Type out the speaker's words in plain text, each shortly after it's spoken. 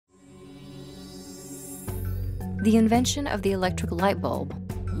The invention of the electric light bulb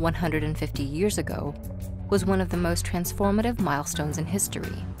 150 years ago was one of the most transformative milestones in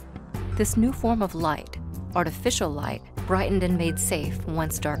history. This new form of light, artificial light, brightened and made safe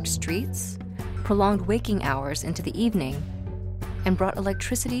once dark streets, prolonged waking hours into the evening, and brought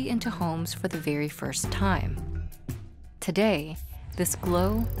electricity into homes for the very first time. Today, this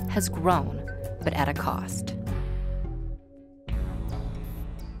glow has grown, but at a cost.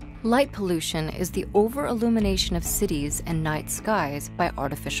 Light pollution is the over-illumination of cities and night skies by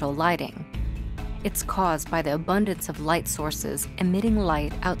artificial lighting. It's caused by the abundance of light sources emitting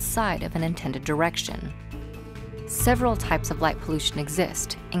light outside of an intended direction. Several types of light pollution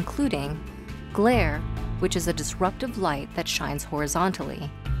exist, including glare, which is a disruptive light that shines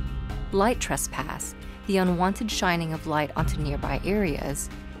horizontally; light trespass, the unwanted shining of light onto nearby areas;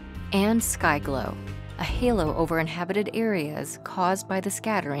 and sky glow, a halo over inhabited areas caused by the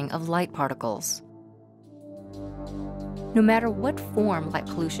scattering of light particles. No matter what form light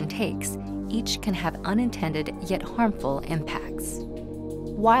pollution takes, each can have unintended yet harmful impacts.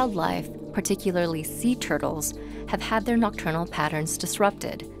 Wildlife, particularly sea turtles, have had their nocturnal patterns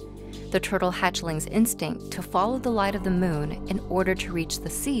disrupted. The turtle hatchling's instinct to follow the light of the moon in order to reach the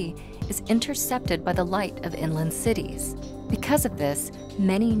sea is intercepted by the light of inland cities. Because of this,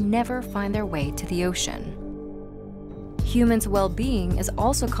 many never find their way to the ocean. Humans' well-being is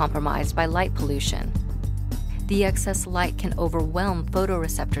also compromised by light pollution. The excess light can overwhelm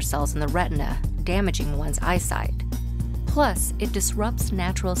photoreceptor cells in the retina, damaging one's eyesight. Plus, it disrupts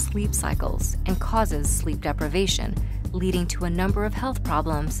natural sleep cycles and causes sleep deprivation, leading to a number of health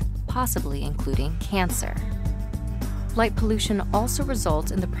problems, possibly including cancer. Light pollution also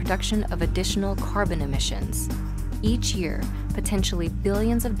results in the production of additional carbon emissions. Each year, potentially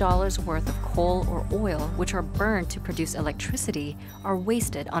billions of dollars worth of coal or oil, which are burned to produce electricity, are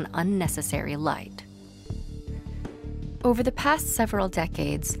wasted on unnecessary light. Over the past several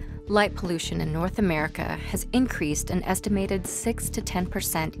decades, light pollution in North America has increased an estimated 6 to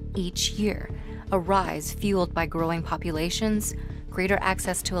 10% each year, a rise fueled by growing populations, greater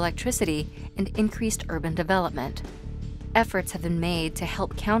access to electricity, and increased urban development. Efforts have been made to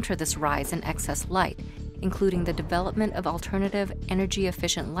help counter this rise in excess light, including the development of alternative,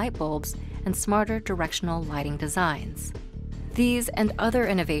 energy-efficient light bulbs and smarter directional lighting designs. These and other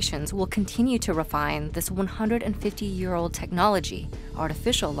innovations will continue to refine this 150-year-old technology,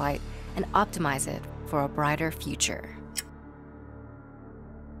 artificial light, and optimize it for a brighter future.